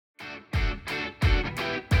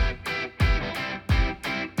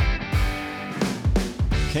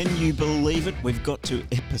Can you believe it? We've got to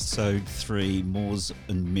episode 3. Moores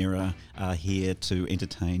and Mirror are here to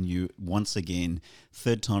entertain you once again.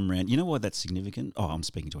 Third time round. You know why that's significant? Oh, I'm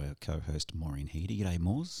speaking to our co-host, Maureen Heedy. G'day,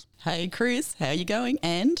 Moores. Hey, Chris. How you going?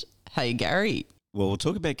 And hey, Gary. Well, we'll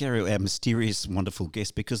talk about Gary, our mysterious, wonderful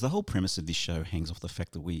guest, because the whole premise of this show hangs off the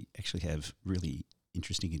fact that we actually have really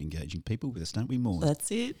interesting and engaging people with us, don't we, Moore? That's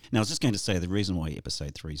it. Now, I was just going to say the reason why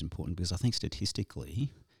episode 3 is important because I think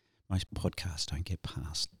statistically most podcasts don't get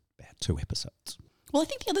past about 2 episodes. Well, I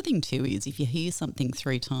think the other thing too is if you hear something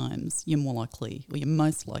 3 times, you're more likely, or you're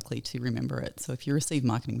most likely to remember it. So if you receive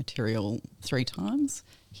marketing material 3 times,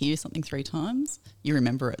 hear something 3 times, you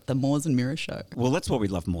remember it. The Moores and Mirror Show. Well, that's why we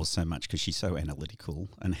love Moore so much, because she's so analytical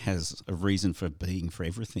and has a reason for being for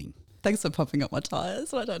everything. Thanks for popping up my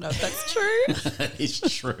tyres. I don't know if that's true. It's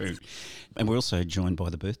true. And we're also joined by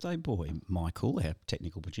the birthday boy, Michael, our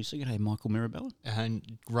technical producer. G'day, Michael Mirabella.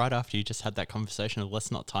 And right after you just had that conversation of let's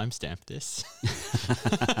not timestamp this.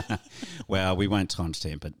 Well, we won't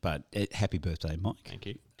timestamp it, but happy birthday, Mike. Thank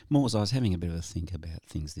you. Moores, I was having a bit of a think about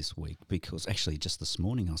things this week because actually just this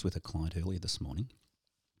morning, I was with a client earlier this morning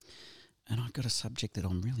and I've got a subject that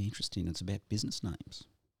I'm really interested in. It's about business names.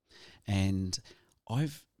 And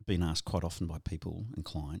I've been asked quite often by people and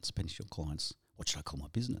clients, potential clients, what should I call my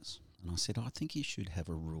business? And I said, I think you should have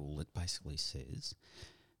a rule that basically says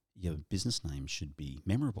your business name should be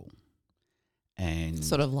memorable. And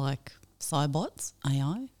Sort of like Cybots,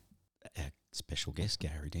 AI. Our special guest,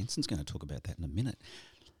 Gary Denson's going to talk about that in a minute.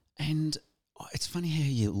 And it's funny how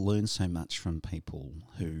you learn so much from people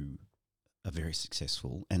who are very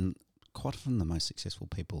successful, and quite often the most successful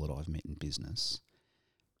people that I've met in business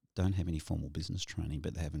don't have any formal business training,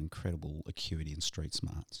 but they have an incredible acuity and street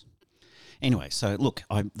smarts. Anyway, so look,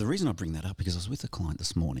 the reason I bring that up because I was with a client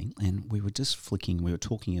this morning and we were talking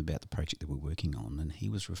about the project that we're working on, and he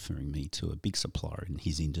was referring me to a big supplier in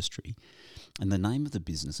his industry, and the name of the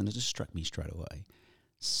business, and it just struck me straight away,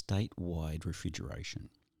 Statewide Refrigeration.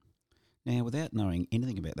 Now, without knowing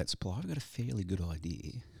anything about that supplier, I've got a fairly good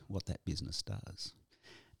idea what that business does.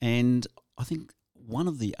 And I think one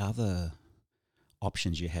of the other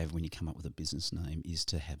options you have when you come up with a business name is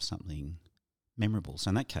to have something memorable. So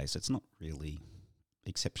in that case, it's not really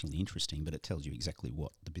exceptionally interesting, but it tells you exactly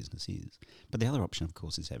what the business is. But the other option, of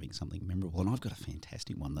course, is having something memorable. And I've got a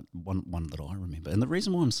fantastic one that I remember. And the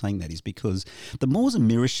reason why I'm saying that is because the Moores and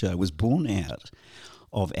Mirror Show was born out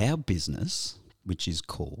of our business, which is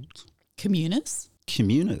called Communis.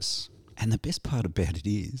 And the best part about it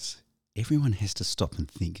is everyone has to stop and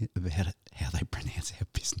think about it, how they pronounce our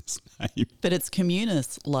business name. But it's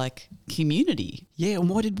Communis, like community. Yeah, and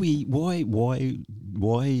why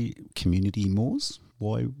community, Moores?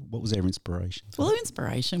 What was our inspiration? Well, our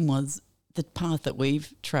inspiration was the path that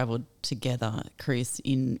we've travelled together, Chris,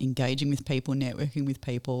 in engaging with people, networking with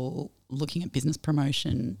people, looking at business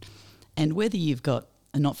promotion, and whether you've got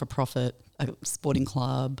a not-for-profit, a sporting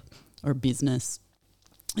club or a business,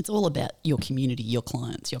 it's all about your community, your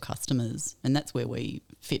clients, your customers, and that's where we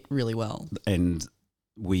fit really well. And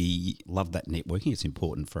we love that networking. It's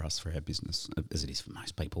important for us, for our business, as it is for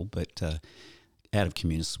most people. But out of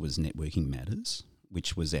Communis was Networking Matters,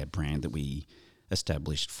 which was our brand that we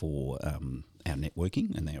established for our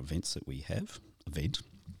networking and our events that we have,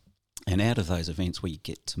 And out of those events, we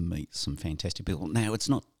get to meet some fantastic people. Now, it's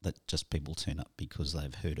not that just people turn up because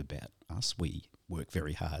they've heard about us. We work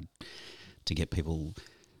very hard to get people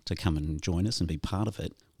to come and join us and be part of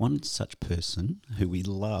it. One such person who we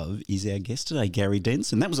love is our guest today, Gary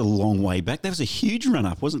Denson. That was a long way back. That was a huge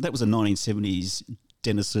run-up, wasn't it? That was a 1970s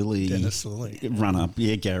Dennis Lilly run-up.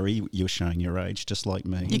 Yeah, Gary, you're showing your age, just like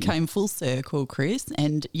me. You came full circle, Chris.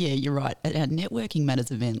 And, yeah, you're right. At our Networking Matters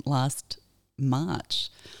event last March,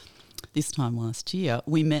 this time last year,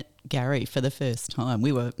 we met Gary for the first time.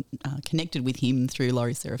 We were connected with him through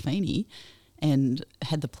Laurie Serafini and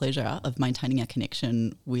had the pleasure of maintaining our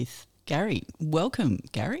connection with Gary. Welcome,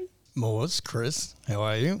 Gary. Moores, Chris, how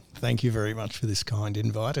are you? Thank you very much for this kind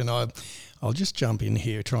invite. And I'll just jump in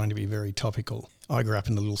here trying to be very topical. I grew up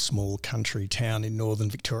in a little small country town in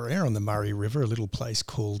northern Victoria on the Murray River, a little place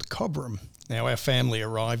called Cobram. Now, our family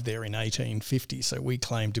arrived there in 1850, so we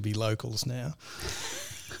claim to be locals now.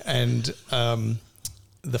 And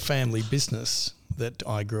the family business that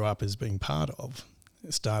I grew up as being part of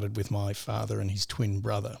started with my father and his twin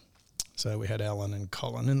brother. So we had Alan and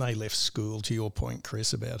Colin, and they left school, to your point,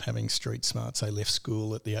 Chris, about having street smarts. They left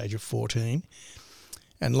school at the age of 14.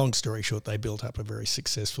 And long story short, they built up a very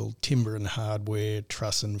successful timber and hardware,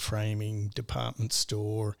 truss and framing department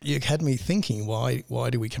store. You had me thinking, why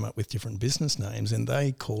do we come up with different business names? And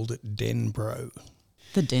they called it Denbro.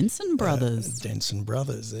 The Denson Brothers. Denson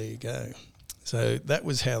Brothers, there you go. So that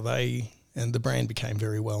was how and the brand became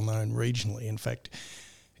very well known regionally. In fact,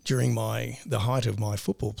 during the height of my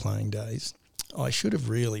football playing days, I should have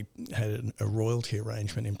really had a royalty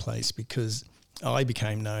arrangement in place because I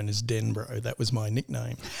became known as Denbro. That was my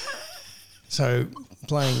nickname. So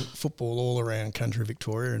playing football all around country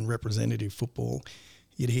Victoria and representative football,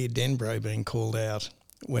 you'd hear Denbro being called out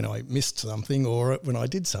when I missed something or when I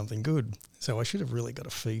did something good. So I should have really got a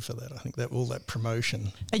fee for that. I think that all that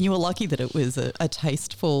promotion. And you were lucky that it was a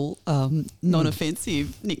tasteful,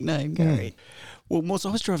 non-offensive nickname, Gary. Well, Moz,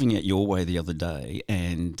 I was driving out your way the other day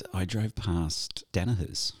and I drove past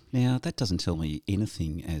Danaher's. Now, that doesn't tell me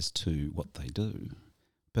anything as to what they do,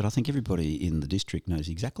 but I think everybody in the district knows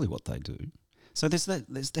exactly what they do. So there's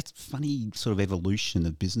that funny sort of evolution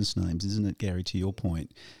of business names, isn't it, Gary, to your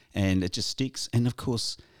point? And it just sticks. And, of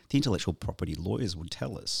course, the intellectual property lawyers would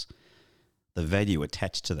tell us the value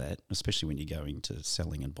attached to that, especially when you're going to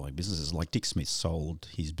selling and buying businesses. Like Dick Smith sold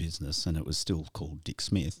his business and it was still called Dick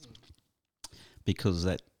Smith because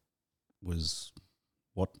that was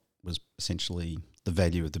what was essentially the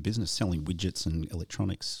value of the business, selling widgets and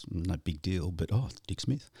electronics, no big deal, but Dick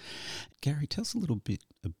Smith. Gary, tell us a little bit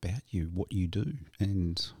about you, what you do.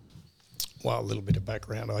 And well, a little bit of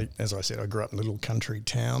background. As I said, I grew up in a little country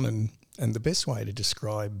town and the best way to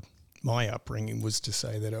describe my upbringing was to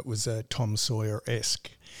say that it was Tom Sawyer-esque.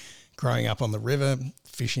 Growing up on the river,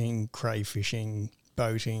 fishing, crayfishing,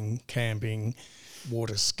 boating, camping,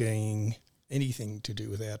 water skiing, anything to do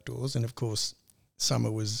with outdoors. And of course,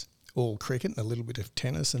 summer was all cricket and a little bit of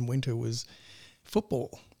tennis and winter was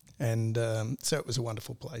football. And so it was a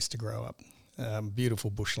wonderful place to grow up. Beautiful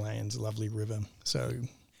bushlands, lovely river. So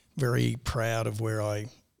very proud of where I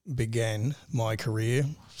began my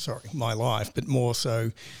life, but more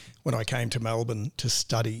so when I came to Melbourne to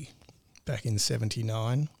study back in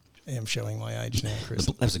 79. I'm showing my age now, Chris.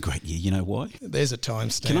 That was a great year. You know why? There's a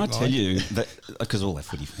timestamp. Can I tell you that, because all our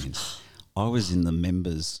footy fans, I was in the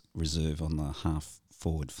members' reserve on the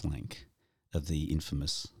half-forward flank of the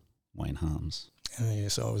infamous Wayne Harms.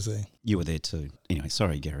 Yes, I was there. You were there too. Anyway,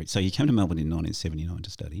 sorry, Gary. So you came to Melbourne in 1979 to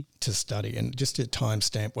study? To study. And just to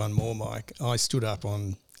timestamp one more, Mike, I stood up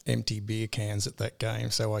on empty beer cans at that game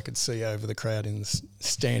so I could see over the crowd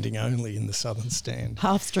standing only in the southern stand.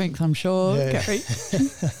 Half strength, I'm sure, yeah. Gary.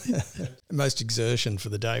 Most exertion for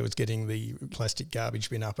the day was getting the plastic garbage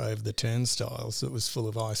bin up over the turnstiles that was full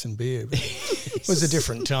of ice and beer. It was a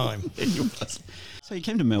different time. So you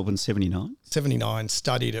came to Melbourne 79? 79,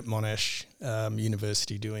 studied at Monash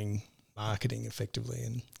University doing marketing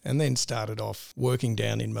effectively and then started off working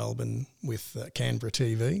down in Melbourne with Canberra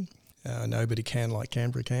TV. Nobody can like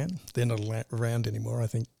Canberra can. They're not around anymore. I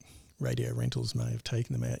think Radio Rentals may have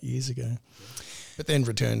taken them out years ago. But then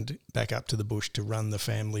returned back up to the bush to run the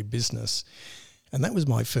family business. And that was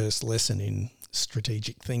my first lesson in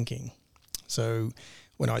strategic thinking. So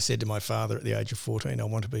when I said to my father at the age of 14, I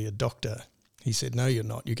want to be a doctor, he said, no, you're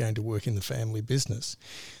not. You're going to work in the family business.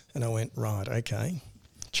 And I went, right, okay.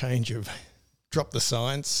 Drop the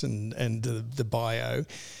science and the bio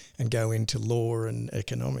and go into law and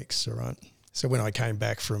economics, all right? So when I came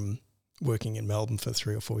back from working in Melbourne for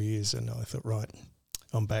 3 or 4 years and I thought, right,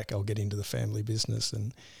 I'm back, I'll get into the family business.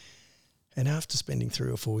 And after spending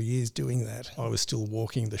 3 or 4 years doing that, I was still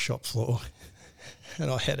walking the shop floor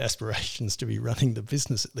and I had aspirations to be running the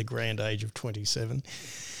business at the grand age of 27.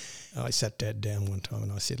 I sat Dad down one time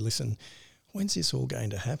and I said, listen, when's this all going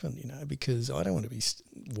to happen, because I don't want to be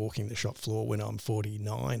walking the shop floor when I'm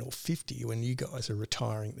 49 or 50 when you guys are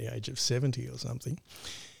retiring at the age of 70 or something.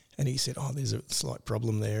 And he said, there's a slight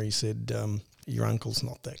problem there. He said, your uncle's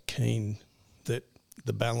not that keen that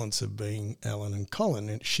the balance of being Alan and Colin,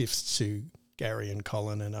 it shifts to Gary and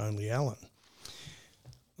Colin and only Alan.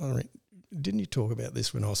 All right, didn't you talk about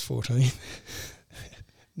this when I was 14?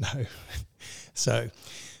 No. So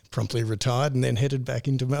promptly retired and then headed back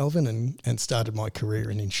into Melbourne and started my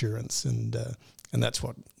career in insurance. And that's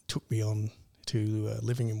what took me on to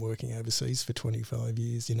living and working overseas for 25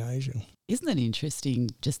 years in Asia. Isn't that interesting,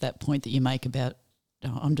 just that point that you make about,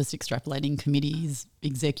 I'm just extrapolating committees,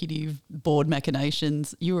 executive, board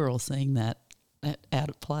machinations. You were all seeing that out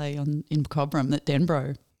at play in Cobram at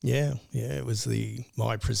Denbro. Yeah, it was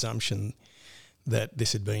my presumption that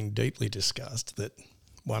this had been deeply discussed, that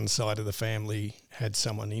one side of the family had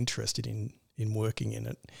someone interested in working in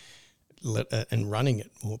it and running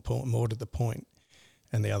it more to the point,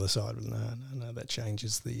 and the other side, no, that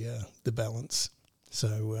changes the balance.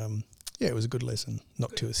 So it was a good lesson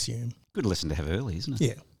not to assume. Good lesson to have early, isn't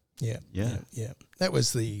it? Yeah. That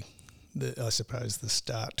was the I suppose the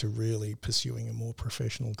start to really pursuing a more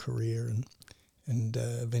professional career and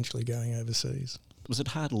eventually going overseas. Was it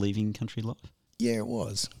hard leaving country life? Yeah, it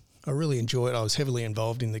was. I really enjoyed it. I was heavily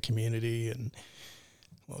involved in the community, and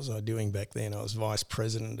what was I doing back then? I was vice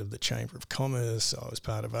president of the Chamber of Commerce. I was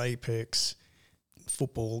part of Apex,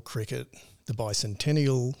 football, cricket, the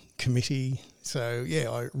Bicentennial Committee. So, yeah,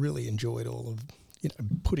 I really enjoyed all of,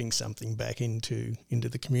 putting something back into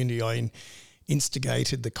the community. I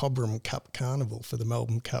instigated the Cobram Cup Carnival for the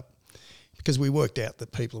Melbourne Cup because we worked out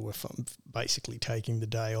that people were basically taking the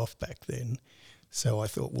day off back then. So I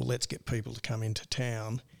thought, well, let's get people to come into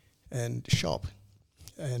town and shop.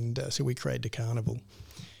 And so we created a carnival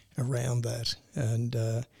around that. And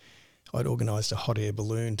I'd organised a hot air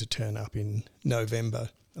balloon to turn up in November.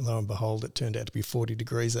 And lo and behold, it turned out to be 40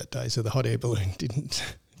 degrees that day. So the hot air balloon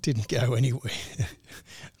didn't go anywhere.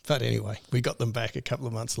 But anyway, we got them back a couple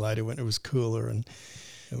of months later when it was cooler, and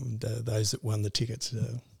those that won the tickets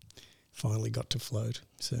finally got to float.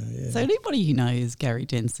 So, yeah. So anybody who knows Gary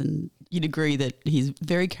Denson, you'd agree that he's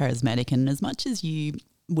very charismatic, and as much as you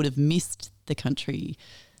would have missed the country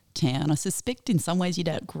town, I suspect in some ways you'd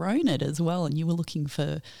outgrown it as well, and you were looking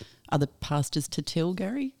for other pastures to till,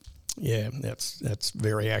 Gary? Yeah, that's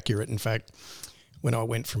very accurate. In fact, when I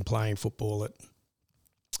went from playing football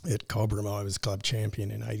at Cobram, I was club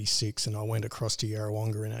champion in 86, and I went across to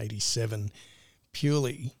Yarrawonga in 87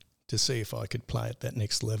 purely to see if I could play at that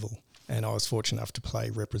next level. And I was fortunate enough to play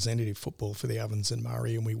representative football for the Ovens and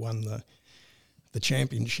Murray, and we won the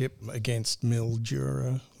championship against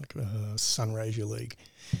Mildura, Sunraysia League.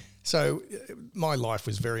 So my life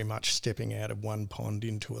was very much stepping out of one pond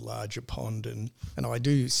into a larger pond, and I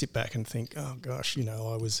do sit back and think, oh gosh,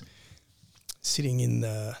 I was sitting in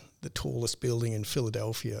the tallest building in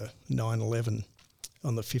Philadelphia, 9/11,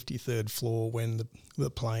 on the 53rd floor when the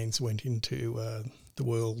planes went into the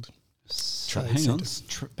World Trade Hang on,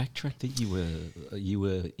 Center. backtrack that you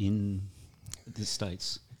were in the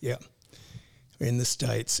States. Yeah, in the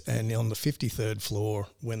States, and on the 53rd floor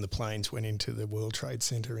when the planes went into the World Trade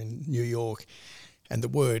Center in New York. And the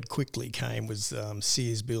word quickly came was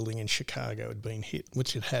Sears building in Chicago had been hit,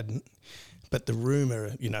 which it hadn't. But the rumour,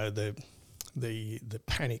 the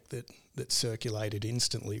panic that circulated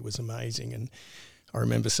instantly was amazing. And I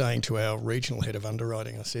remember saying to our regional head of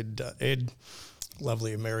underwriting, I said, Ed,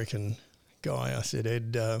 lovely American guy, I said,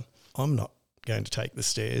 Ed, I'm not going to take the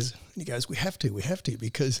stairs. And he goes, we have to,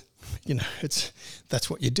 because, that's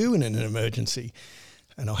what you do in an emergency.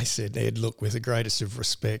 And I said, Ed, look, with the greatest of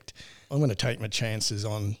respect, I'm going to take my chances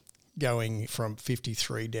on going from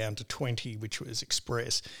 53 down to 20, which was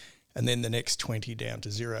express, and then the next 20 down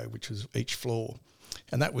to 0, which was each floor.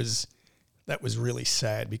 And that was really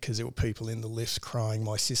sad because there were people in the lifts crying.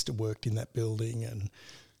 My sister worked in that building, and,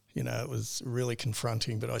 it was really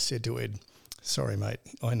confronting. But I said to Ed, sorry, mate,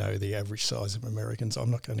 I know the average size of Americans.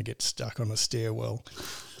 I'm not going to get stuck on a stairwell.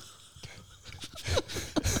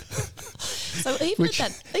 So even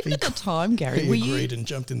at that time, Gary, he agreed and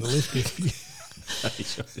jumped in the lift.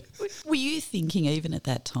 Were you thinking even at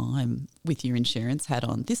that time with your insurance hat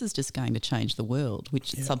on, this is just going to change the world,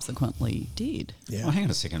 which it subsequently did? Yeah. Well, hang on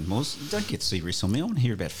a second, Moz. Don't get serious on me. I want to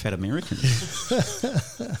hear about fat Americans.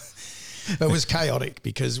 It was chaotic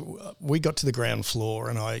because we got to the ground floor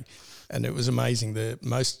and it was amazing. There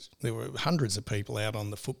were hundreds of people out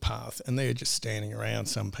on the footpath, and they're just standing around,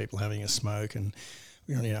 some people having a smoke, and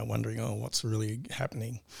wondering, what's really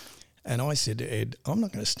happening. And I said to Ed, I'm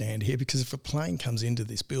not going to stand here, because if a plane comes into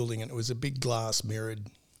this building, and it was a big glass mirrored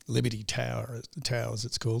Liberty Tower, the tower as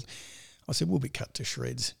it's called, I said, we'll be cut to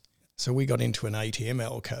shreds. So we got into an ATM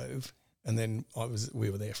alcove, and then we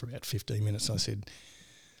were there for about 15 minutes. I said,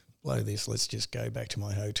 blow this, let's just go back to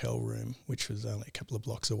my hotel room, which was only a couple of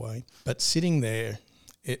blocks away. But sitting there,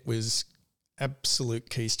 it was absolute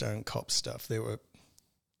Keystone Cop stuff. There were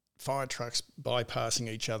fire trucks bypassing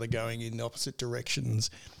each other, going in opposite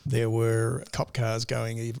directions. There were cop cars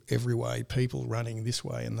going every way, people running this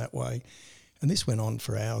way and that way. And this went on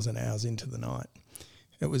for hours and hours into the night.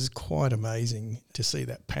 It was quite amazing to see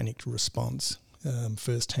that panicked response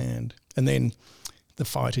firsthand. And then the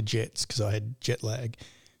fighter jets, because I had jet lag,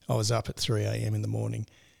 I was up at 3 a.m. in the morning,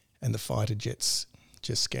 and the fighter jets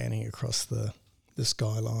just scanning across the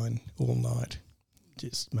skyline all night,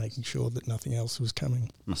 just making sure that nothing else was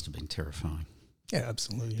coming. Must have been terrifying. Yeah,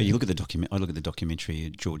 absolutely. But you look at I look at the documentary,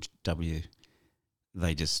 George W.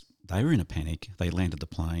 They were in a panic. They landed the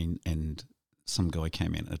plane, and some guy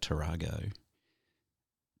came in a Tarago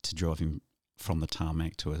to drive him from the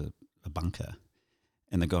tarmac to a bunker.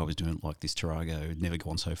 And the guy was doing it like this Tarago had never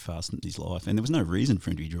gone so fast in his life, and there was no reason for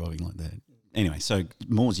him to be driving like that. Anyway, so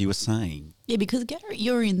Moores, you were saying. Yeah, because Gary,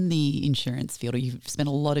 you're in the insurance field, or you've spent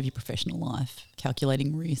a lot of your professional life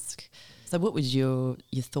calculating risk. So what was your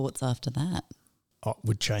thoughts after that?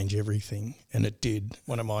 would change everything, and it did.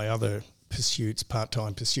 One of my other pursuits,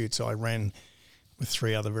 part-time pursuits, I ran with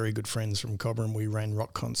 3 other very good friends from Cobram. We ran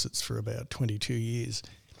rock concerts for about 22 years,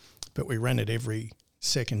 but we ran it every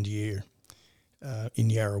second year in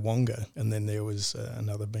Yarrawonga, and then there was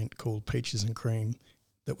another event called Peaches and Cream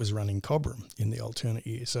that was run in Cobram in the alternate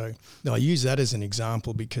year. So I use that as an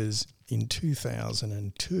example because in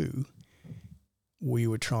 2002 we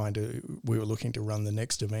were looking to run the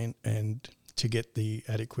next event, and to get the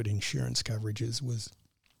adequate insurance coverages was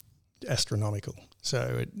astronomical.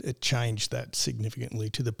 So it changed that significantly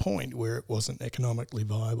to the point where it wasn't economically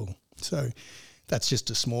viable. So that's just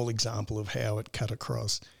a small example of how it cut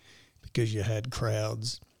across, because you had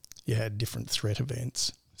crowds, you had different threat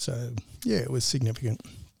events. So, yeah, it was significant.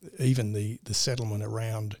 Even the settlement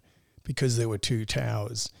around, because there were 2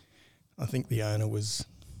 towers, I think the owner was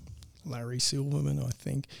Larry Silverman, I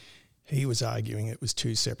think. He was arguing it was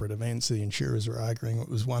 2 separate events. The insurers were arguing it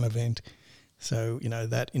was one event. So,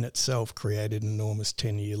 that in itself created an enormous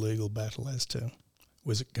 10-year legal battle as to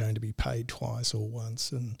was it going to be paid twice or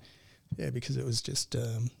once. And, yeah, because it was just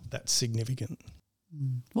that significant.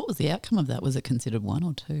 What was the outcome of that? Was it considered 1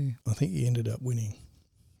 or 2? I think he ended up winning.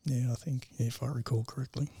 Yeah, I think, if I recall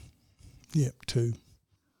correctly. Yep, 2.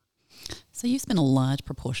 So you spent a large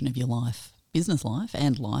proportion of your life, business life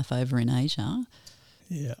and life, over in Asia.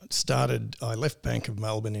 Yeah, I left Bank of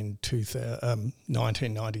Melbourne in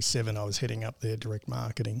 1997. I was heading up their direct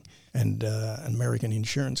marketing, and an American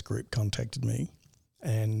insurance group contacted me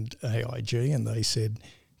and AIG, and they said,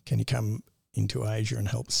 can you come into Asia and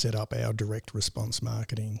help set up our direct response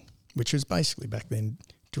marketing, which was basically back then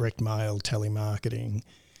direct mail, telemarketing.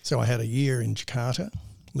 So I had a year in Jakarta,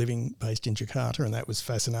 based in Jakarta, and that was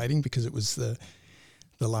fascinating because it was the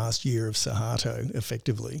last year of Suharto,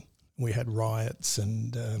 effectively. We had riots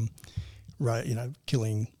and,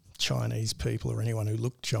 killing Chinese people or anyone who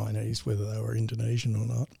looked Chinese, whether they were Indonesian or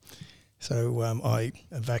not. So I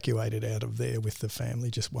evacuated out of there with the family,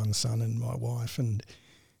 just one son and my wife, and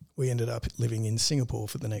we ended up living in Singapore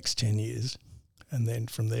for the next 10 years. And then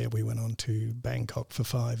from there we went on to Bangkok for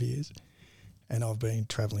 5 years. And I've been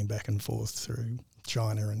travelling back and forth through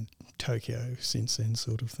China and Tokyo since then,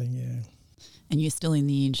 sort of thing, yeah. And you're still in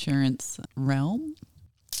the insurance realm?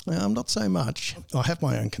 Not so much. I have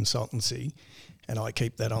my own consultancy and I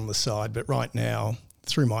keep that on the side. But right now,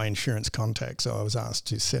 through my insurance contacts, I was asked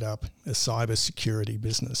to set up a cyber security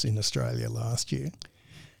business in Australia last year.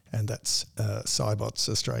 And that's Cybots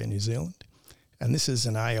Australia New Zealand. And this is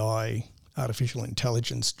an AI, artificial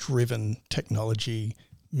intelligence-driven technology,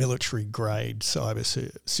 military-grade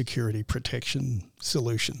cyber security protection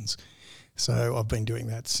solutions. So I've been doing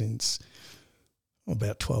that since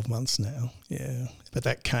about 12 months now, yeah. But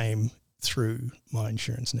that came through my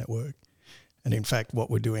insurance network. And in fact, what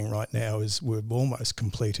we're doing right now is we've almost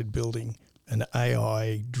completed building an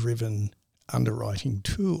AI-driven underwriting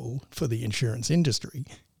tool for the insurance industry,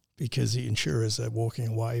 because the insurers are walking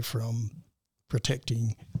away from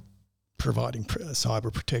providing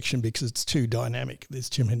cyber protection because it's too dynamic. There's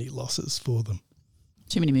too many losses for them.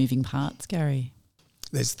 Too many moving parts, Gary.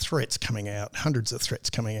 There's threats coming out, hundreds of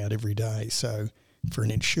threats coming out every day. So for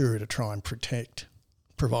an insurer to try and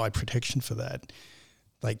provide protection for that,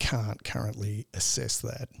 they can't currently assess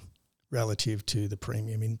that relative to the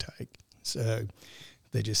premium intake. So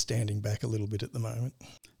they're just standing back a little bit at the moment.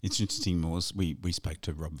 It's interesting, Moores. We spoke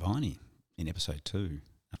to Rob Viney in episode 2,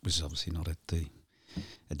 which is obviously not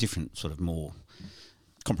a different sort of more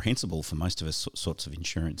comprehensible for most of us sorts of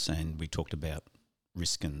insurance, and we talked about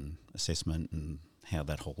risk and assessment and how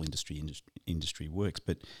that whole industry works.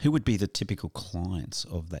 But who would be the typical clients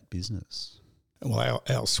of that business? Well,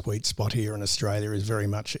 our sweet spot here in Australia is very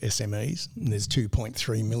much SMEs, and there's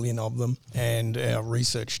 2.3 million of them, and our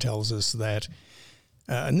research tells us that,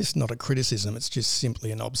 and this is not a criticism, it's just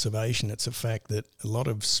simply an observation, it's a fact that a lot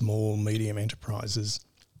of small, medium enterprises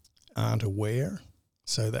aren't aware,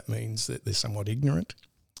 so that means that they're somewhat ignorant,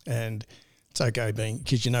 and it's okay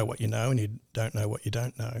because you know what you know and you don't know what you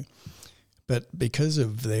don't know. But because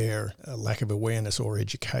of their lack of awareness or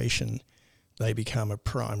education, they become a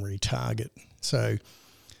primary target. So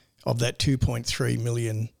of that 2.3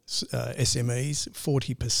 million SMEs,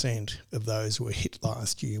 40% of those were hit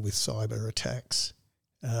last year with cyber attacks.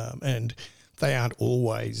 And they aren't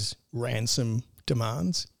always ransom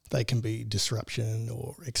demands. They can be disruption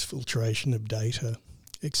or exfiltration of data,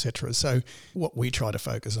 etc. So what we try to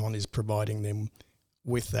focus on is providing them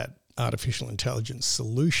with that artificial intelligence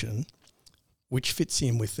solution which fits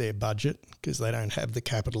in with their budget because they don't have the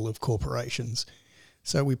capital of corporations.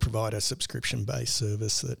 So we provide a subscription-based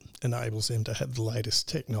service that enables them to have the latest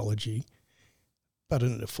technology, but at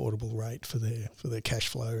an affordable rate for their cash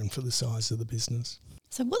flow and for the size of the business.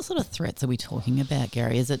 So what sort of threats are we talking about,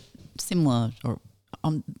 Gary? Is it similar, or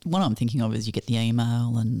what I'm thinking of is you get the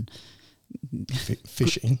email and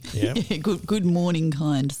Phishing, yeah. Good morning,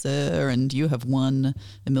 kind sir, and you have won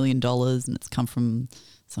 $1 million and it's come from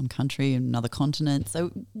some country in another continent.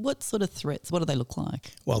 So what sort of threats, what do they look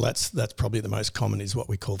like? Well, that's probably the most common, is what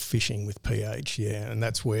we call phishing with PH, yeah. And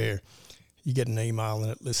that's where you get an email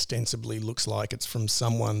and it ostensibly looks like it's from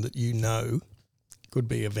someone that you know. It could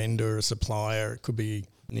be a vendor, a supplier, it could be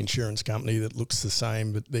an insurance company that looks the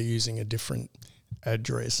same, but they're using a different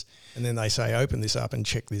address. And then they say, open this up and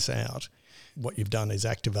check this out. What you've done is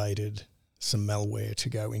activated some malware to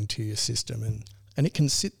go into your system, and it can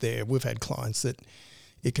sit there. We've had clients that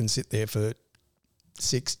it can sit there for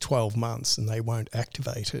 6-12 months and they won't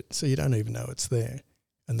activate it, so you don't even know it's there.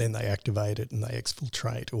 And then they activate it and they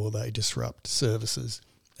exfiltrate or they disrupt services,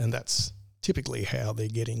 and that's typically how they're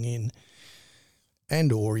getting in.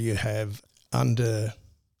 And or you have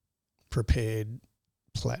under-prepared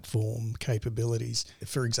platform capabilities.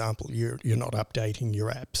 For example, you're not updating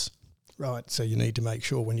your apps. Right, so you need to make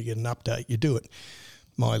sure when you get an update, you do it.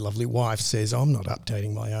 My lovely wife says, I'm not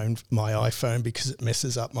updating my iPhone because it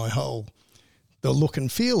messes up the look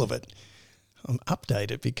and feel of it. I'm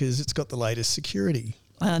update it because it's got the latest security.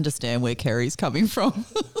 I understand where Kerry's coming from.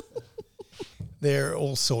 There are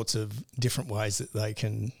all sorts of different ways that they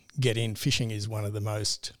can get in. Phishing is one of the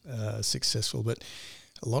most successful, but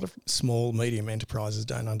a lot of small, medium enterprises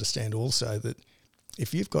don't understand also that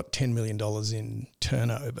if you've got $10 million in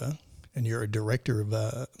turnover and you're a director of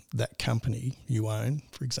that company you own,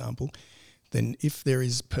 for example, then if there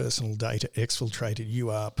is personal data exfiltrated, you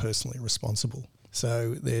are personally responsible.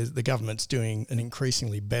 So the government's doing an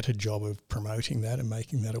increasingly better job of promoting that and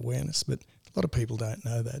making that awareness, but a lot of people don't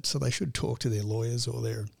know that, so they should talk to their lawyers or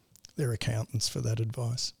their accountants for that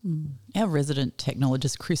advice. Our resident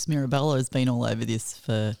technologist, Chris Mirabella, has been all over this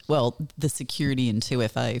for, the security in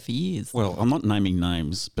 2FA for years. Well, I'm not naming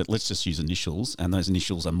names, but let's just use initials, and those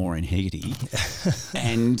initials are Maureen Hegarty.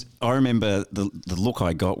 And I remember the look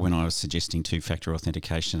I got when I was suggesting two-factor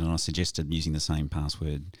authentication, and I suggested using the same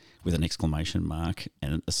password with an exclamation mark,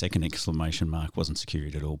 and a second exclamation mark wasn't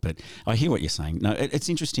secured at all. But I hear what you're saying. No, it's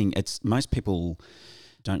interesting. Most people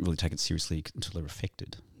don't really take it seriously until they're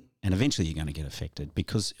affected. And eventually you're going to get affected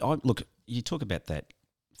because, you talk about that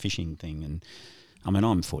phishing thing, and I mean,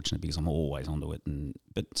 I'm fortunate because I'm always onto it.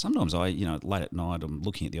 But sometimes late at night, I'm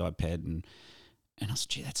looking at the iPad and I said,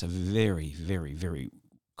 gee, that's a very, very, very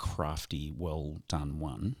crafty, well done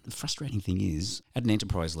one. The frustrating thing is, at an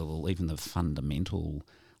enterprise level, even the fundamental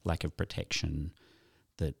lack of protection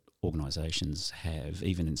that organisations have,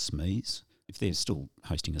 even in SMEs, if they're still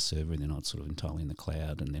hosting a server and they're not sort of entirely in the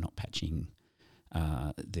cloud and they're not patching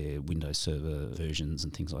their Windows Server versions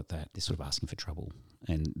and things like that, they're sort of asking for trouble,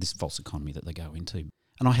 and this false economy that they go into.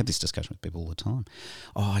 And I have this discussion with people all the time.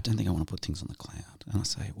 Oh, I don't think I want to put things on the cloud. And I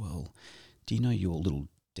say, well, do you know your little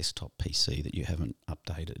desktop PC that you haven't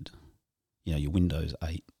updated? Your Windows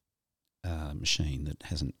 8 machine that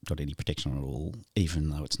hasn't got any protection at all,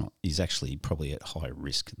 even though is actually probably at higher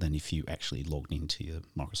risk than if you actually logged into your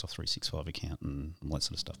Microsoft 365 account and all that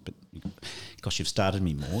sort of stuff. But gosh, you've started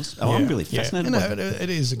me, Moores. I'm really fascinated by it.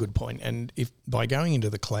 It is a good point. And if by going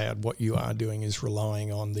into the cloud, what you are doing is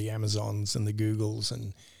relying on the Amazons and the Googles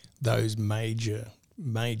and those major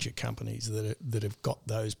companies that have got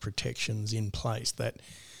those protections in place, that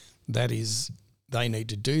is, they need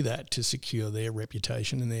to do that to secure their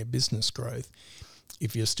reputation and their business growth.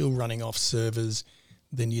 If you're still running off servers,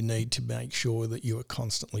 then you need to make sure that you are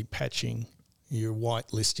constantly patching, you're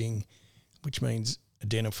whitelisting, which means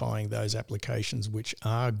identifying those applications which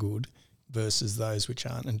are good versus those which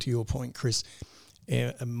aren't. And to your point, Chris,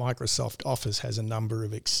 Microsoft Office has a number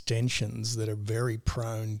of extensions that are very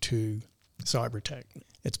prone to cyber attack.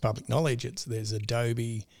 It's public knowledge. There's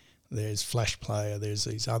Adobe, there's Flash Player, there's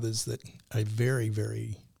these others that are very,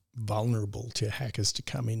 very vulnerable to hackers to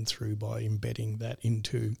come in through by embedding that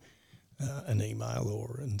into an email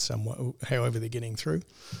or in some way, however they're getting through.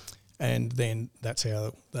 And then that's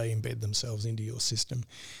how they embed themselves into your system.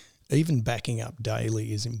 Even backing up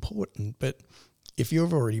daily is important, but if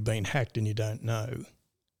you've already been hacked and you don't know,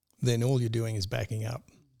 then all you're doing is backing up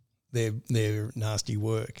their nasty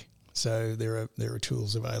work. So there are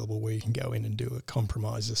tools available where you can go in and do a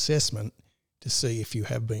compromise assessment to see if you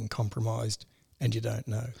have been compromised and you don't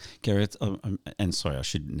know. Gareth, and sorry, I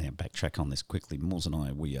should now backtrack on this quickly. Moores and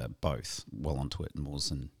I, we are both well onto it,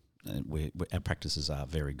 Moores, and our practices are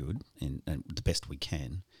very good and the best we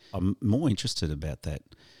can. I'm more interested about that.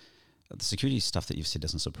 The security stuff that you've said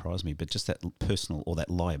doesn't surprise me, but just that personal or that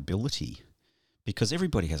liability because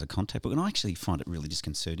everybody has a contact book. And I actually find it really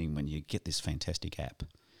disconcerting when you get this fantastic app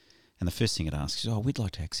and the first thing it asks is, we'd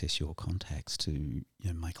like to access your contacts to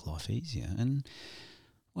make life easier. And,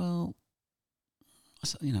 well,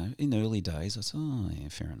 in the early days, I said, yeah,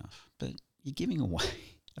 fair enough. But you're giving away,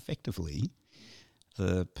 effectively,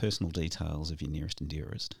 the personal details of your nearest and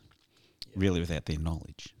dearest, really without their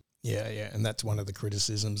knowledge. Yeah, and that's one of the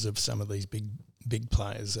criticisms of some of these big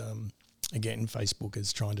players. Again, Facebook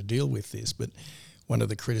is trying to deal with this, but one of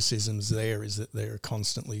the criticisms there is that they're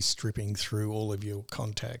constantly stripping through all of your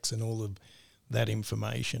contacts and all of that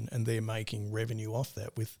information, and they're making revenue off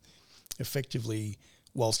that with effectively,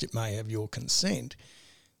 whilst it may have your consent,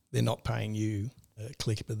 they're not paying you a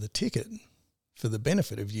click of the ticket for the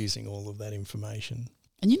benefit of using all of that information.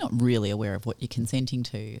 And you're not really aware of what you're consenting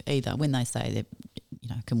to either. When they say that,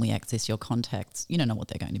 can we access your contacts? You don't know what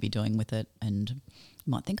they're going to be doing with it. And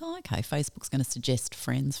you might think, okay, Facebook's going to suggest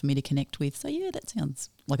friends for me to connect with. So, yeah, that sounds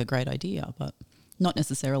like a great idea, but not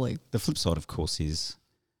necessarily. The flip side, of course, is,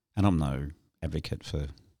 and I'm no advocate for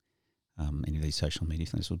any of these social media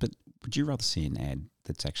things, but would you rather see an ad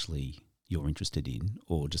that's actually you're interested in,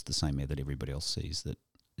 or just the same ad that everybody else sees that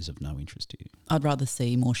is of no interest to you? I'd rather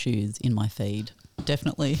see more shoes in my feed,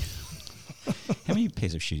 definitely. How many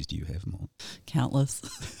pairs of shoes do you have, Maud? Countless.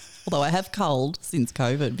 Although I have culled since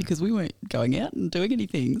COVID because we weren't going out and doing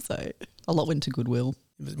anything, so a lot went to Goodwill.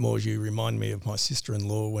 Maud, you remind me of my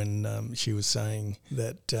sister-in-law when she was saying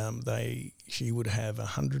that she would have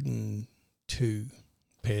 102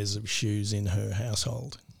 pairs of shoes in her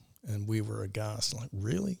household, and we were aghast, like,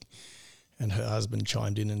 really? And her husband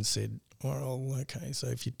chimed in and said, well, okay, so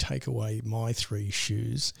if you take away my 3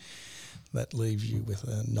 shoes, that leaves you with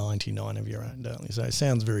 99 of your own, don't you? So it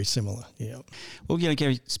sounds very similar, yeah. Well,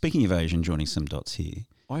 Gary, speaking of Asian, joining some dots here,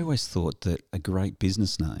 I always thought that a great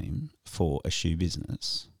business name for a shoe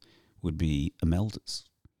business would be Imelda's.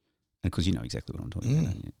 Because you know exactly what I'm talking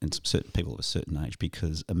about, don't you? And certain people of a certain age,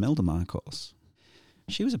 because Imelda Marcos,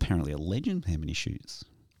 she was apparently a legend. How many shoes?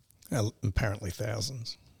 Apparently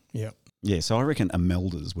thousands, yeah. Yeah, so I reckon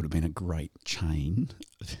Imelda's would have been a great chain,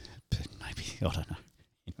 but maybe, I don't know.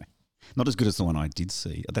 Anyway, not as good as the one I did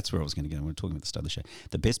see. That's where I was going to go when we were talking about the start of the show.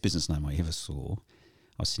 The best business name I ever saw,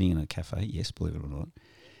 I was sitting in a cafe, yes, believe it or not,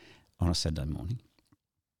 on a Saturday morning,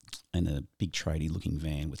 and a big tradie-looking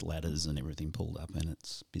van with ladders and everything pulled up, and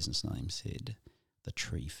its business name said The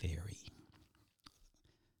Tree Fairy.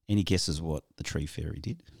 Any guesses what The Tree Fairy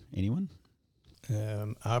did? Anyone?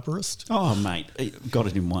 Arborist. Oh, mate, got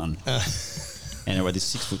it in one. And anyway,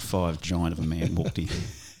 this 6'5" giant of a man walked in,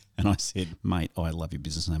 and I said, mate, I love your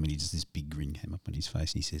business name. And he just, this big grin came up on his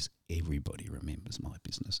face, and he says, everybody remembers my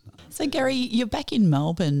business name. So, Gary, you're back in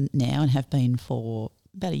Melbourne now and have been for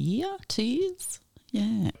about a year, 2 years?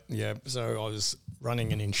 Yeah. Yeah, so I was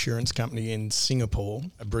running an insurance company in Singapore,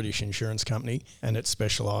 a British insurance company, and it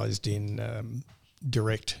specialised in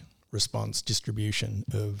direct response distribution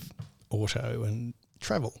of auto and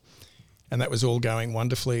travel. And that was all going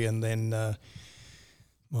wonderfully, and then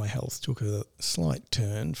my health took a slight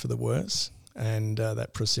turn for the worse, and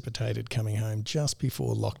that precipitated coming home just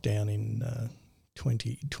before lockdown in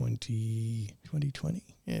 2020,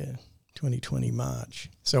 yeah, 2020 March.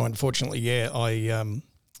 So unfortunately, I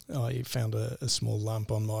found a small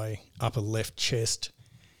lump on my upper left chest,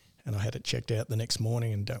 and I had it checked out the next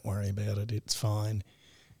morning, and don't worry about it, it's fine.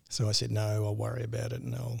 So I said, no, I'll worry about it,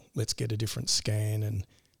 and let's get a different scan. And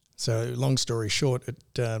so long story short, it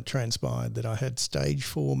transpired that I had stage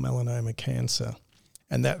 4 melanoma cancer,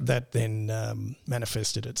 and that then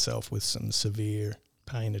manifested itself with some severe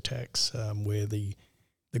pain attacks where the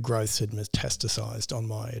growths had metastasized on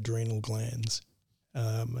my adrenal glands.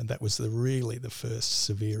 And that was really the first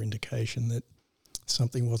severe indication that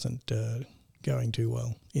something wasn't going too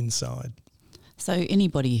well inside. So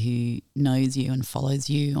anybody who knows you and follows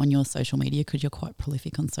you on your social media, because you're quite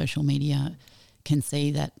prolific on social media, can see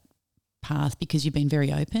that path because you've been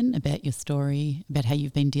very open about your story, about how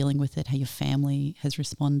you've been dealing with it, how your family has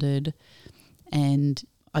responded. And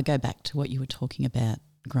I go back to what you were talking about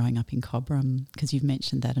growing up in Cobram, because you've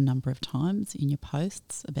mentioned that a number of times in your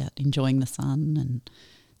posts about enjoying the sun and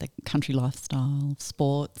the country lifestyle,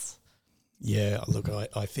 sports. Yeah, look,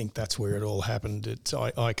 I think that's where it all happened.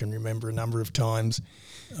 I can remember a number of times.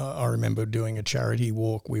 I remember doing a charity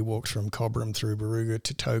walk. We walked from Cobram through Barooga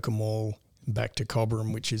to Tokemall, back to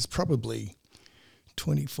Cobram, which is probably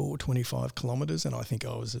 24, 25 kilometres, and I think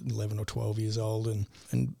I was 11 or 12 years old, and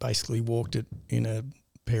basically walked it in a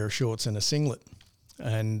pair of shorts and a singlet.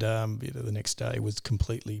 And the next day was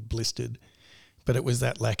completely blistered. But it was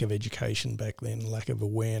that lack of education back then, lack of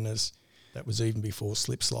awareness. That was even before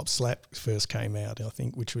Slip, Slop, Slap first came out, I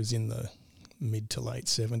think, which was in the mid to late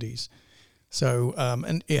 70s. So,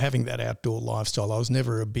 and having that outdoor lifestyle, I was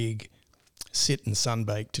never a big sit and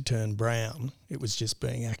sunbake to turn brown. It was just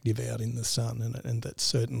being active out in the sun, and that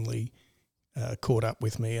certainly caught up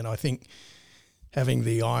with me. And I think having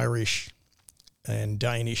the Irish and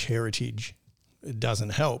Danish heritage, it doesn't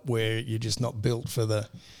help, where you're just not built for the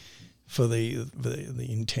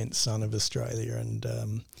intense sun of Australia.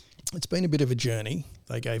 And it's been a bit of a journey.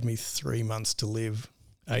 They gave me 3 months to live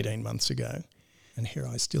 18 months ago, and here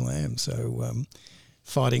I still am. So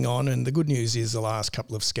fighting on. And the good news is the last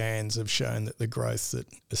couple of scans have shown that the growths that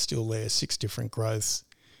are still there, 6 different growths,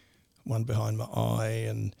 one behind my eye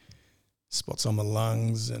and spots on my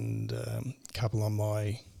lungs, and a couple on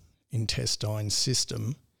my intestine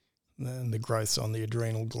system, and the growths on the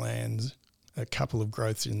adrenal glands, a couple of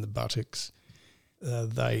growths in the buttocks,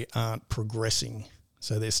 they aren't progressing.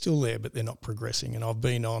 So they're still there, but they're not progressing. And I've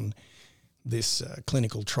been on this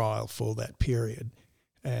clinical trial for that period.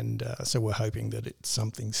 And so we're hoping that it's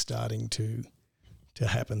something starting to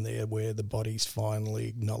happen there, where the body's finally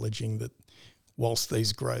acknowledging that whilst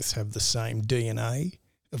these growths have the same DNA,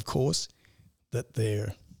 of course, that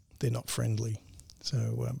they're not friendly.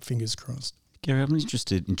 So fingers crossed. Gary, I'm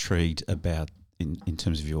intrigued about, in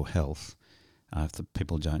terms of your health, if the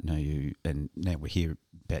people don't know you, and now we hear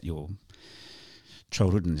about your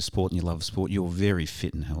childhood and the sport and your love of sport, you're very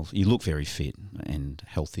fit and healthy. You look very fit and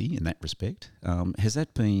healthy in that respect. Has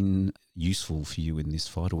that been useful for you in this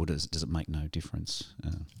fight, or does it make no difference?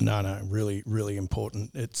 No, really, really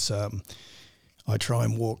important. It's I try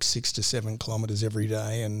and walk 6 to 7 kilometres every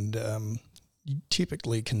day, and you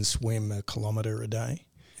typically can swim 1 kilometre a day.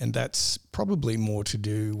 And that's probably more to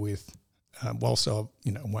do with, whilst I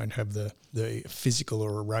won't have the physical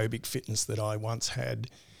or aerobic fitness that I once had,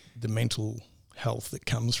 the mental health that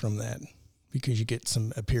comes from that, because you get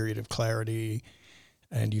a period of clarity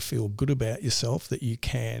and you feel good about yourself that you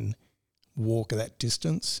can walk that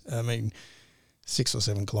distance. I mean, 6 or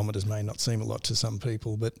 7 kilometres may not seem a lot to some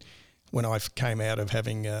people, but when I came out of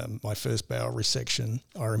having my first bowel resection,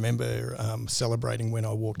 I remember celebrating when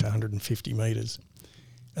I walked 150 metres.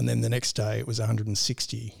 And then the next day it was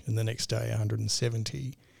 160, and the next day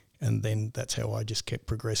 170. And then that's how I just kept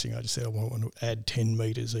progressing. I just said I want to add 10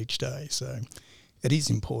 metres each day. So it is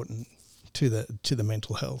important to the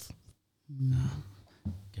mental health.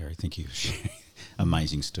 Gary, thank you for sharing.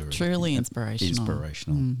 Amazing story. Truly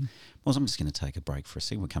inspirational. Well, I'm just going to take a break for a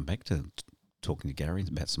second. We'll come back to talking to Gary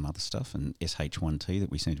about some other stuff and SH1T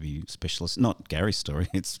that we seem to be specialists. Not Gary's story.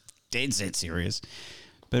 It's dead set serious.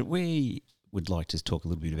 But we would like to talk a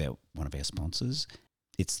little bit about one of our sponsors.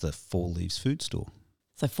 It's the Four Leaves Food Store.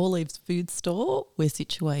 So Four Leaves Food Store, we're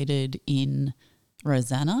situated in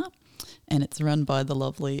Rosanna, and it's run by the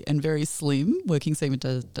lovely and very slim, working 7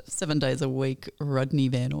 days a week, Rodney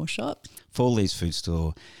Van Oorschot. Four Leaves Food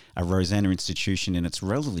Store, a Rosanna institution in its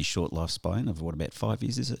relatively short lifespan of about 5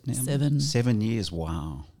 years, is it now? 7. 7 years,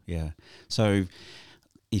 wow, yeah. So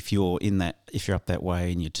if you're up that way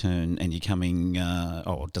and you turn and you're coming,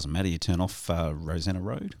 it doesn't matter, you turn off Rosanna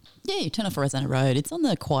Road? Yeah, you turn off Rosanna Road. It's on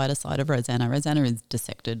the quieter side of Rosanna. Rosanna is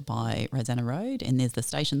dissected by Rosanna Road, and there's the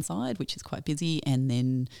station side, which is quite busy, and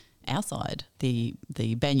then our side, the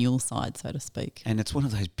Banyule side, so to speak. And it's one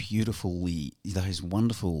of those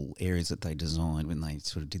wonderful areas that they designed when they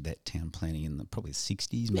sort of did that town planning in probably the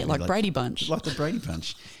 60s. Yeah, like Brady Bunch. Like the Brady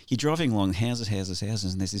Bunch. You're driving along houses,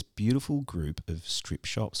 and there's this beautiful group of strip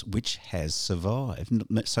shops which has survived.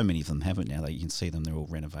 So many of them haven't now. You can see them, they're all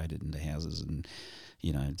renovated into houses and,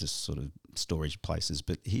 just sort of storage places.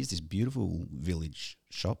 But here's this beautiful village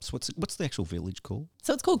shops. What's the actual village called?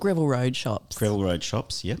 So it's called Greville Road Shops. Greville Road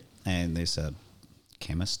Shops, yep. And there's a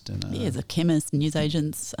chemist and there's a chemist,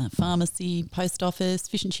 newsagents, pharmacy, post office,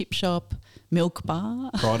 fish and chip shop, milk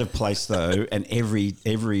bar. Pride of place though, and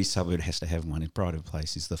every suburb has to have one. Pride of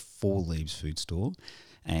place is the Four Leaves Food Store,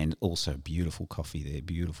 and also beautiful coffee there,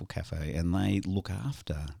 beautiful cafe, and they look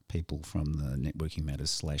after people from the Networking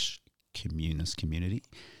Matters / Communist community.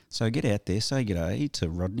 So get out there, say g'day to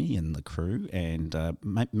Rodney and the crew, and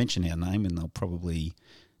mention our name, and they'll probably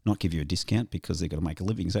not give you a discount because they've got to make a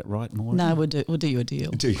living. Is that right, Maura? No, we'll do you a deal.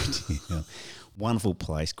 Do you a deal. Wonderful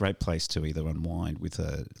place, great place to either unwind with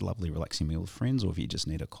a lovely relaxing meal with friends, or if you just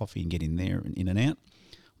need a coffee and get in there and in and out.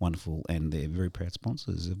 Wonderful, and they're very proud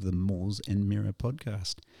sponsors of the Moors and Mirror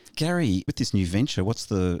podcast. Gary, with this new venture, what's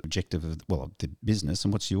the objective of the business,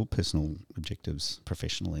 and what's your personal objectives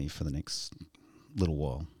professionally for the next little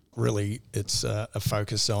while? Really, it's a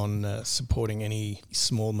focus on supporting any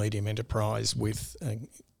small, medium enterprise with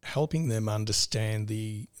helping them understand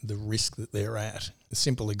the risk that they're at. A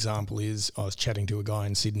simple example is I was chatting to a guy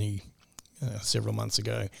in Sydney several months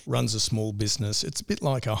ago, runs a small business. It's a bit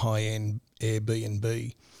like a high-end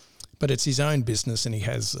Airbnb, but it's his own business, and he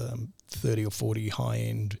has 30 or 40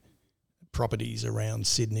 high-end properties around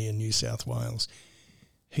Sydney and New South Wales.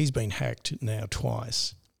 He's been hacked now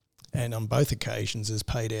twice, and on both occasions has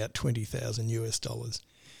paid out $20,000.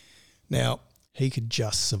 Now, he could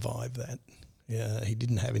just survive that. He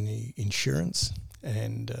didn't have any insurance,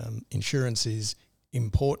 and insurance is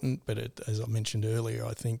important, but as I mentioned earlier,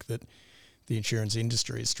 I think that the insurance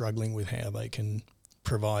industry is struggling with how they can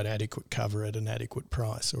provide adequate cover at an adequate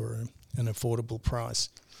price or an affordable price.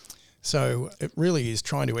 So it really is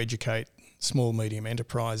trying to educate small, medium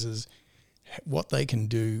enterprises. What they can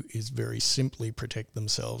do is very simply protect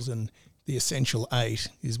themselves, and the essential 8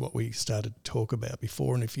 is what we started to talk about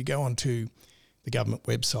before. And if you go onto the government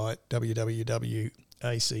website, www.acsc.com,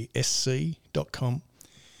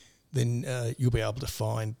 then you'll be able to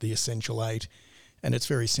find the essential 8. And it's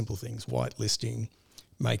very simple things: whitelisting,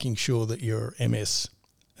 making sure that your MS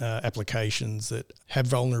applications that have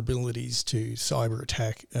vulnerabilities to cyber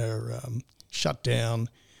attack are shut down,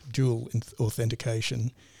 dual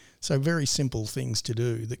authentication. So very simple things to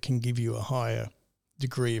do that can give you a higher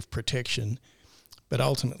degree of protection. But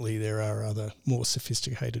ultimately there are other more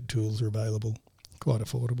sophisticated tools are available, quite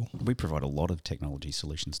affordable. We provide a lot of technology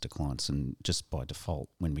solutions to clients, and just by default,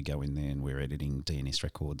 when we go in there and we're editing DNS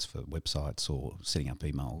records for websites or setting up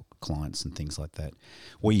email clients and things like that,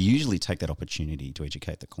 we usually take that opportunity to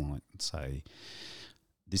educate the client and say,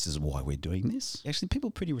 this is why we're doing this. Actually, people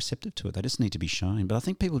are pretty receptive to it. They just need to be shown. But I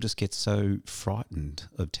think people just get so frightened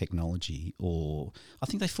of technology, or I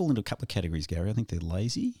think they fall into a couple of categories, Gary. I think they're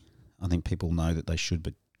lazy. I think people know that they should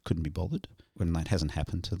but couldn't be bothered when that hasn't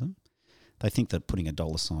happened to them. They think that putting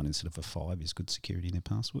a $sign instead of a 5 is good security in their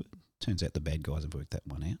password. Turns out the bad guys have worked that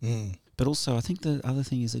one out. But also I think the other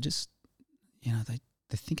thing is they just, they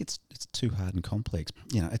think it's too hard and complex.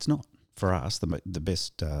 It's not. For us, the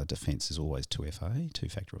best defence is always 2FA,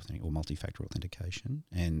 two-factor authentication or multi-factor authentication.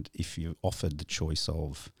 And if you're offered the choice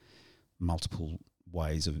of multiple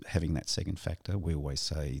ways of having that second factor, we always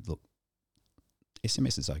say, look,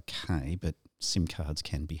 SMS is okay, but SIM cards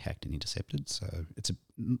can be hacked and intercepted. So it's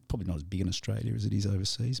probably not as big in Australia as it is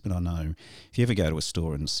overseas. But I know if you ever go to a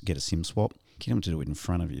store and get a SIM swap, get them to do it in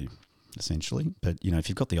front of you, essentially. But, if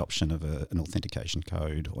you've got the option of an authentication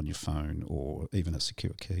code on your phone or even a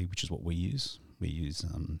secure key, which is what we use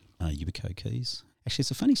Yubico keys. Actually,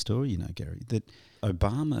 it's a funny story, Gary, that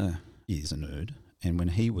Obama is a nerd. And when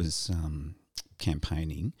he was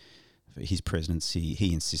campaigning for his presidency,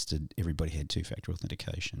 he insisted everybody had two-factor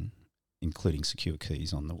authentication, including secure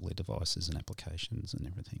keys on all their devices and applications and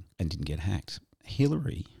everything, and didn't get hacked.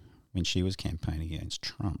 Hillary, when she was campaigning against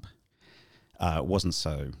Trump, wasn't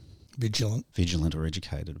so vigilant or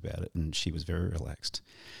educated about it, and she was very relaxed.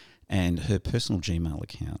 And her personal Gmail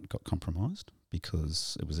account got compromised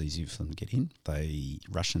because it was easier for them to get in.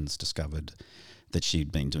 Russians discovered that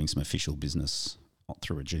she'd been doing some official business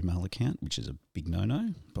through a Gmail account, which is a big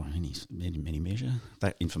no-no by any measure.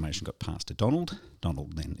 That information got passed to Donald.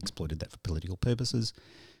 Donald then exploited that for political purposes.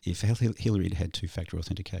 If Hillary had had two-factor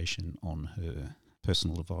authentication on her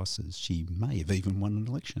personal devices, she may have even won an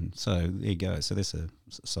election. So there you go. So that's a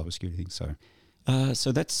cybersecurity thing.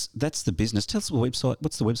 So that's the business. Tell us the website.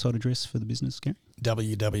 What's the website address for the business, Gary?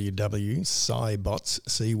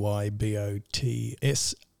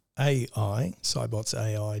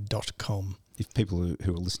 cybotsai.com. If people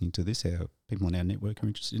who are listening to this, people on our network are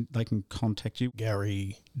interested, they can contact you.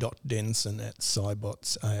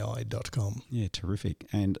 Gary.denson@cybotsai.com. Yeah, terrific.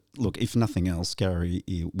 And look, if nothing else, Gary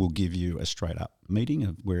will give you a straight-up meeting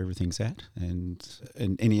of where everything's at, and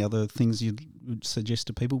any other things you'd suggest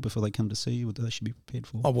to people before they come to see you what they should be prepared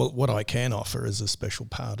for. Oh, well, what I can offer is a special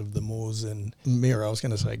part of the Moores and Mirror, I was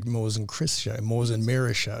going to say Moores and Chris show, Moores and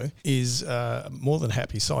Mirror show, is more than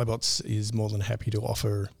happy. Cybots is more than happy to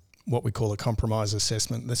offer what we call a compromise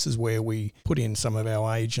assessment. This is where we put in some of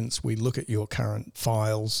our agents. We look at your current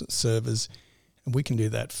files, servers, and we can do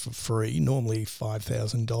that for free, normally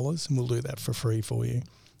 $5,000, and we'll do that for free for you.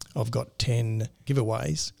 I've got 10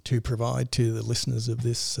 giveaways to provide to the listeners of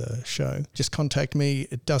this show. Just contact me.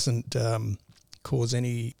 It doesn't cause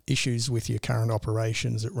any issues with your current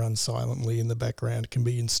operations. It runs silently in the background. It can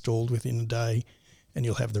be installed within a day, and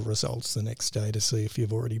you'll have the results the next day to see if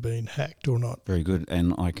you've already been hacked or not. Very good.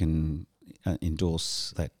 And I can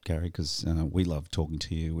endorse that, Gary, because we love talking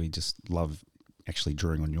to you. We just love actually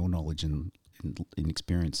drawing on your knowledge and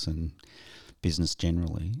experience and business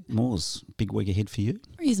generally. Moore's big week ahead for you?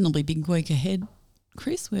 Reasonably big week ahead,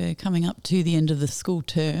 Chris. We're coming up to the end of the school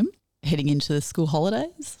term, heading into the school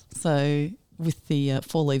holidays. So with the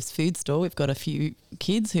Four Leaves food store, we've got a few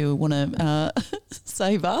kids who want to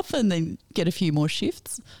save up and then get a few more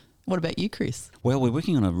shifts. What about you, Chris? Well, we're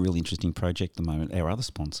working on a really interesting project at the moment. Our other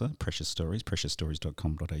sponsor, Precious Stories,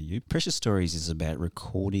 preciousstories.com.au. Precious Stories is about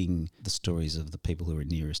recording the stories of the people who are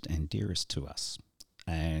nearest and dearest to us.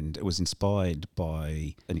 And it was inspired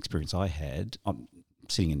by an experience I had. I'm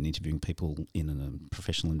sitting and interviewing people in a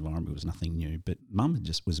professional environment. It was nothing new, but Mum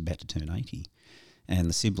just was about to turn 80. And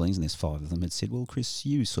the siblings, and there's 5 of them, had said, well, Chris,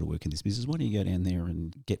 you sort of work in this business. Why don't you go down there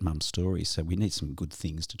and get Mum's stories? So we need some good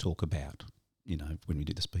things to talk about, you know, when we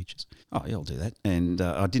do the speeches. Oh, yeah, I'll do that. And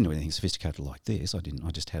I didn't do anything sophisticated like this. I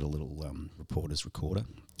just had a little reporter's recorder,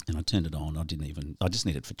 and I turned it on. I just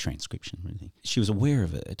needed it for transcription, really. She was aware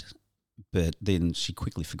of it, but then she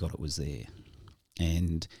quickly forgot it was there.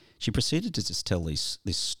 And she proceeded to just tell this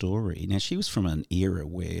story. Now, she was from an era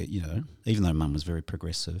where, you know, even though Mum was very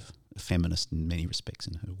progressive, a feminist in many respects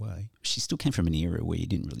in her way, she still came from an era where you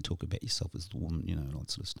didn't really talk about yourself as the woman, you know, and all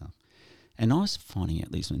that sort of stuff. And I was finding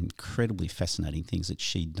out these incredibly fascinating things that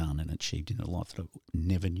she'd done and achieved in her life that I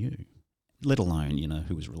never knew, let alone, you know,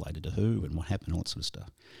 who was related to who and what happened, all that sort of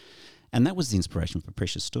stuff. And that was the inspiration for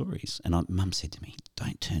Precious Stories. And Mum said to me,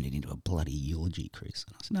 don't turn it into a bloody eulogy, Chris.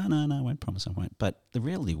 And I said, no, I won't, promise I won't. But the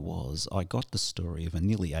reality was I got the story of a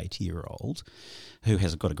nearly 80-year-old who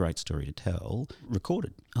has got a great story to tell,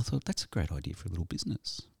 recorded. I thought, that's a great idea for a little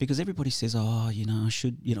business. Because everybody says, oh, you know,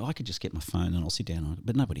 I could just get my phone and I'll sit down on it.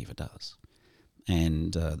 But nobody ever does.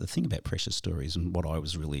 And the thing about Precious Stories and what I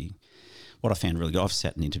found really good, I've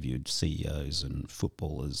sat and interviewed CEOs and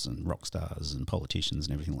footballers and rock stars and politicians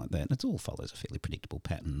and everything like that, and it all follows a fairly predictable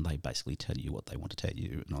pattern. They basically tell you what they want to tell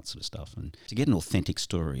you and that sort of stuff. And to get an authentic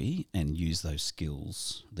story and use those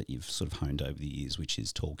skills that you've sort of honed over the years, which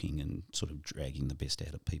is talking and sort of dragging the best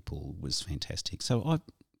out of people, was fantastic. So I've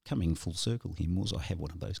coming full circle here, Moors. I have one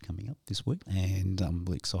of those coming up this week, and I'm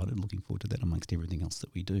really excited, looking forward to that amongst everything else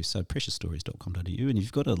that we do. So preciousstories.com.au, and if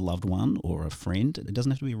you've got a loved one or a friend, it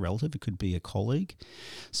doesn't have to be a relative, it could be a colleague,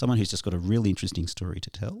 someone who's just got a really interesting story to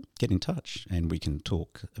tell, get in touch and we can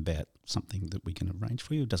talk about something that we can arrange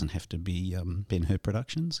for you. It doesn't have to be Ben-Hur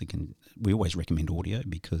Productions. We always recommend audio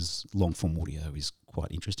because long-form audio is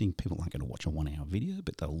quite interesting. People aren't going to watch a 1-hour video,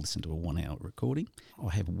 but they'll listen to a 1-hour recording. I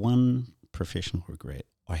have one professional regret.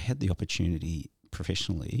 I had the opportunity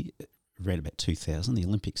professionally around about 2000. The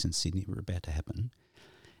Olympics in Sydney were about to happen.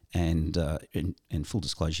 And in full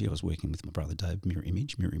disclosure, I was working with my brother Dave,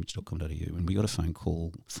 mirrorimage.com.au, and we got a phone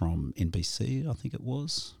call from NBC, I think it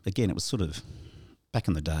was. Again, it was sort of back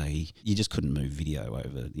in the day, you just couldn't move video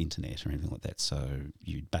over the internet or anything like that. So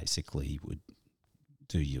you basically would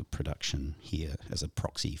do your production here as a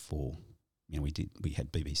proxy for, you know, we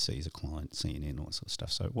had BBC as a client, CNN, all that sort of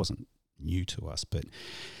stuff. So it wasn't new to us, but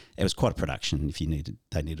it was quite a production. If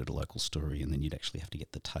they needed a local story, and then you'd actually have to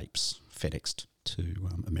get the tapes FedExed to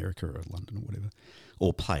America or London or whatever,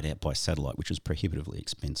 or played out by satellite, which was prohibitively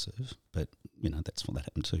expensive. But you know, that's what that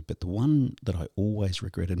happened too. But the one that I always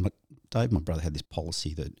regretted, Dave, my brother, had this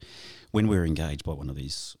policy that when we were engaged by one of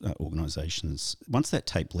these organisations, once that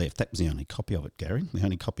tape left, that was the only copy of it, Gary. The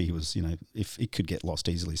only copy was, you know, if it could get lost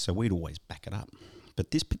easily, so we'd always back it up.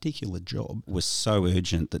 But this particular job was so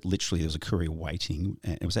urgent that literally there was a courier waiting.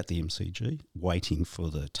 It was at the MCG, waiting for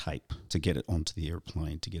the tape to get it onto the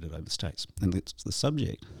aeroplane to get it over the States. And the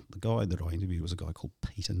subject, the guy that I interviewed, was a guy called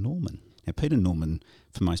Peter Norman. Now, Peter Norman,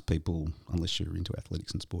 for most people, unless you're into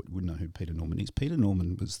athletics and sport, you wouldn't know who Peter Norman is. Peter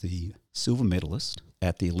Norman was the silver medalist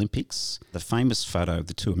at the Olympics. The famous photo of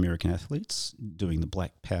the 2 American athletes doing the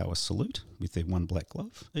black power salute with their one black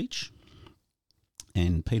glove each.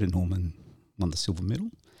 And Peter Norman won the silver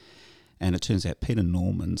medal. And it turns out Peter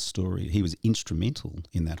Norman's story, he was instrumental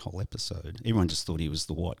in that whole episode. Everyone just thought he was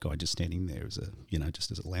the white guy just standing there as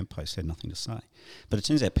just as a lamppost, had nothing to say. But it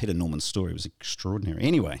turns out Peter Norman's story was extraordinary.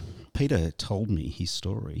 Anyway, Peter told me his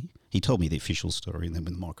story. He told me the official story, and then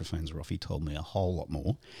when the microphones were off, he told me a whole lot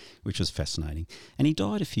more, which was fascinating. And he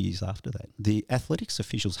died a few years after that. The athletics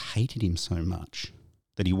officials hated him so much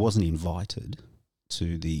that he wasn't invited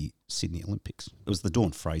to the Sydney Olympics. It was the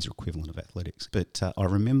Dawn Fraser equivalent of athletics. But I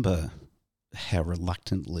remember how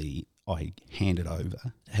reluctantly I handed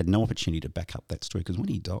over, had no opportunity to back up that story, because when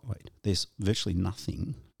he died, there's virtually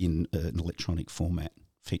nothing in an electronic format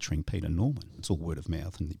featuring Peter Norman. It's all word of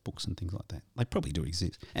mouth and the books and things like that. They probably do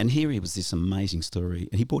exist. And here he was, this amazing story.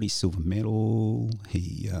 And he bought his silver medal.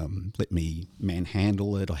 He let me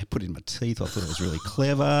manhandle it. I put it in my teeth. I thought it was really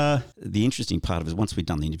clever. The interesting part of it is once we'd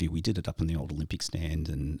done the interview, we did it up in the old Olympic stand,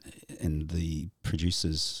 and the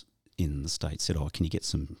producers in the States said, can you get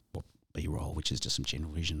some B-roll, which is just some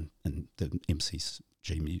general vision? And the MC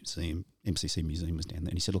MCC Museum was down there.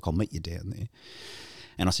 And he said, look, I'll meet you down there.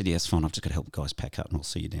 And I said, yeah, it's fine. I've just got to help the guys pack up and I'll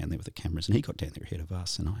see you down there with the cameras. And he got down there ahead of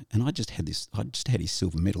us. And I just had his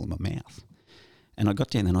silver medal in my mouth. And I got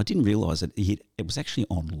down there and I didn't realise that it was actually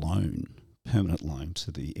on loan, permanent loan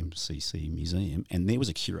to the MCC Museum. And there was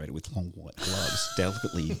a curator with long white gloves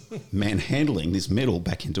delicately manhandling this medal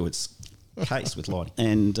back into its case with lighting.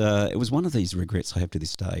 And it was one of these regrets I have to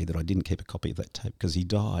this day that I didn't keep a copy of that tape because he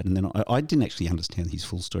died. And then I didn't actually understand his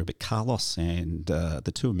full story, but Carlos and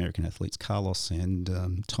the two American athletes, Carlos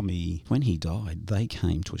and Tommy, when he died, they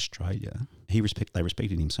came to Australia. They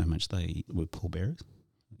respected him so much they were pallbearers,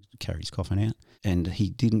 carried his coffin out, and he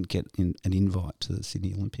didn't get an invite to the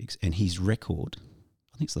Sydney Olympics. And his record,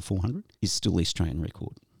 I think it's the 400, is still the Australian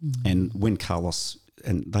record. Mm-hmm. And when Carlos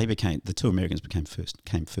and the two Americans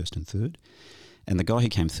came first and third, and the guy who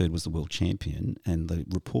came third was the world champion. And the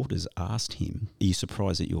reporters asked him, "Are you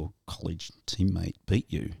surprised that your college teammate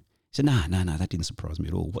beat you?" He said, "No, that didn't surprise me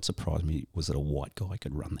at all. What surprised me was that a white guy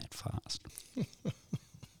could run that fast."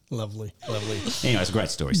 Lovely. Anyway, it's a great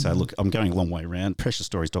story. So, look, I'm going a long way around.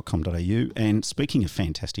 Preciousstories.com.au. And speaking of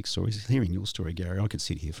fantastic stories, hearing your story, Gary, I could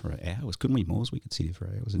sit here for hours. Couldn't we, Moores? We could sit here for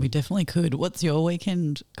hours. We definitely could. What's your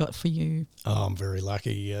weekend got for you? Oh, I'm very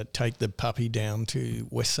lucky. Take the puppy down to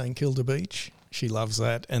West St Kilda Beach. She loves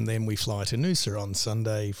that. And then we fly to Noosa on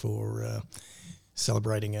Sunday for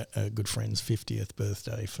celebrating a good friend's 50th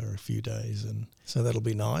birthday for a few days. And so that'll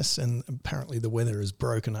be nice. And apparently the weather is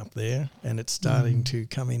broken up there and it's starting to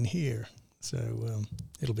come in here. So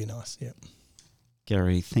it'll be nice, yeah.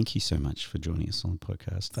 Gary, thank you so much for joining us on the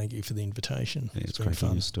podcast. Thank you for the invitation. Yeah, it's great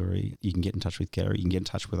fun. Your story. You can get in touch with Gary. You can get in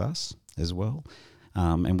touch with us as well.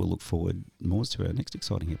 And we'll look forward, Moores, to our next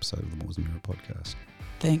exciting episode of the Moores and Mirror podcast.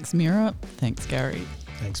 Thanks, Mirror. Thanks, Gary.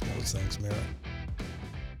 Thanks, Moores. Thanks, Mirror.